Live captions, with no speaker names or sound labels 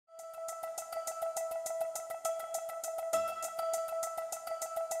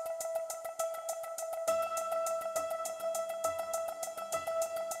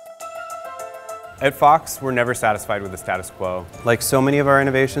At Fox, we're never satisfied with the status quo. Like so many of our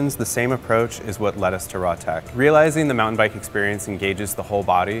innovations, the same approach is what led us to Rawtec. Realizing the mountain bike experience engages the whole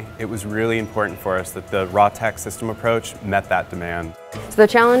body, it was really important for us that the Rawtec system approach met that demand. So the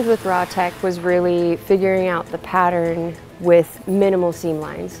challenge with Rawtec was really figuring out the pattern with minimal seam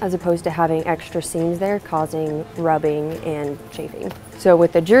lines, as opposed to having extra seams there causing rubbing and chafing. So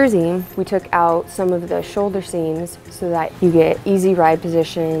with the jersey, we took out some of the shoulder seams so that you get easy ride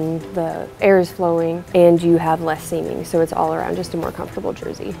position, the air is flowing, and you have less seaming. So it's all around just a more comfortable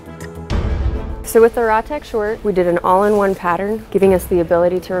jersey. So with the Rawtec short, we did an all-in-one pattern, giving us the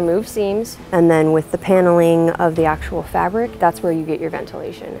ability to remove seams, and then with the paneling of the actual fabric, that's where you get your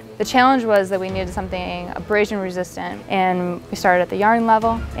ventilation. The challenge was that we needed something abrasion resistant, and we started at the yarn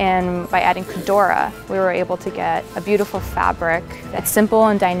level, and by adding Fedora, we were able to get a beautiful fabric that's simple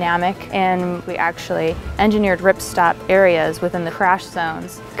and dynamic, and we actually engineered ripstop areas within the crash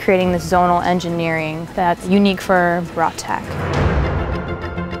zones, creating this zonal engineering that's unique for Rawtec.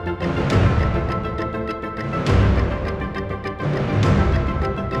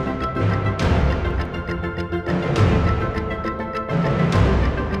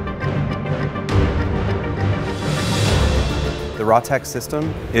 The Rawtec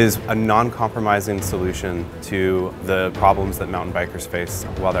system is a non-compromising solution to the problems that mountain bikers face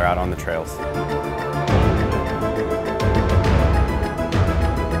while they're out on the trails.